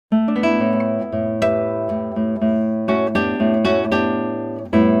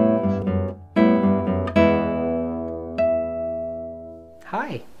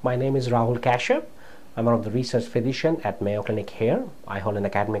Hi, my name is Rahul Kashyap. I'm one of the research physicians at Mayo Clinic here. I hold an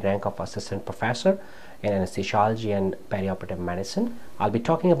academic rank of assistant professor in anesthesiology and perioperative medicine. I'll be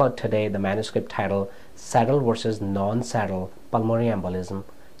talking about today the manuscript titled Saddle versus Non-Saddle Pulmonary Embolism,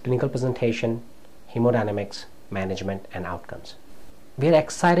 Clinical Presentation, Hemodynamics, Management, and Outcomes. We are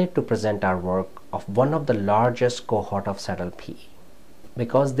excited to present our work of one of the largest cohort of saddle PE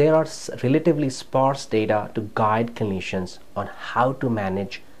because there are relatively sparse data to guide clinicians on how to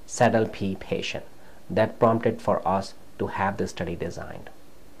manage saddle PE patient that prompted for us to have this study designed.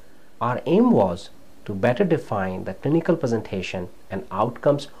 Our aim was to better define the clinical presentation and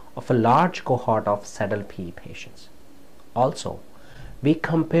outcomes of a large cohort of saddle PE patients. Also, we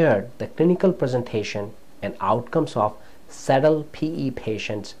compared the clinical presentation and outcomes of saddle PE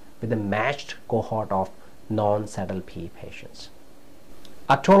patients with a matched cohort of non-saddle PE patients.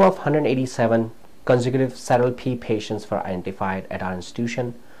 A total of 187 consecutive saddle PE patients were identified at our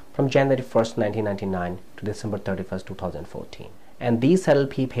institution from January 1st, 1999 to December 31st, 2014. And these saddle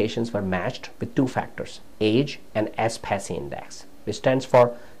PE patients were matched with two factors, age and SPACE index, which stands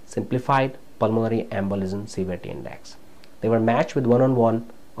for Simplified Pulmonary Embolism Severity Index. They were matched with one-on-one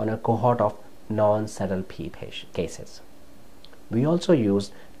on a cohort of non-saddle PE patient cases. We also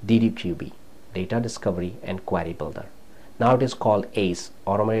used DDQB, Data Discovery and Query Builder. Now it is called ACE,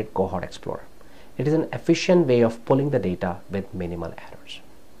 Automated Cohort Explorer. It is an efficient way of pulling the data with minimal errors.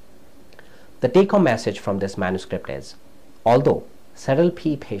 The take-home message from this manuscript is, although saddle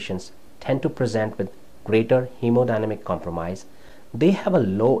PE patients tend to present with greater hemodynamic compromise, they have a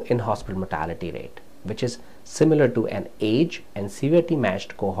low in-hospital mortality rate, which is similar to an age and severity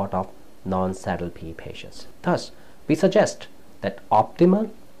matched cohort of non-saddle PE patients. Thus, we suggest that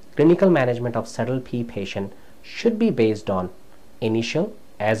optimal clinical management of saddle PE patient should be based on initial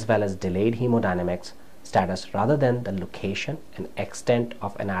as well as delayed hemodynamics status rather than the location and extent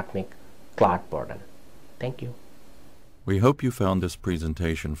of anatomic clot burden. Thank you. We hope you found this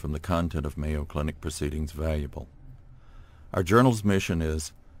presentation from the content of Mayo Clinic Proceedings valuable. Our journal's mission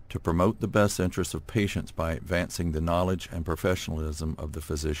is to promote the best interests of patients by advancing the knowledge and professionalism of the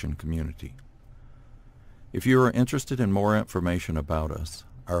physician community. If you are interested in more information about us,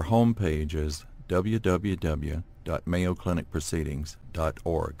 our homepage is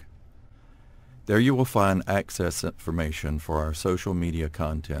www.mayoclinicproceedings.org. There you will find access information for our social media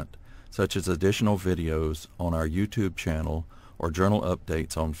content, such as additional videos on our YouTube channel or journal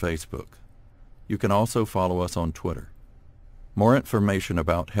updates on Facebook. You can also follow us on Twitter. More information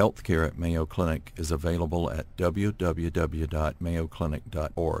about healthcare at Mayo Clinic is available at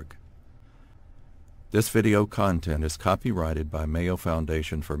www.mayoclinic.org. This video content is copyrighted by Mayo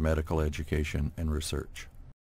Foundation for Medical Education and Research.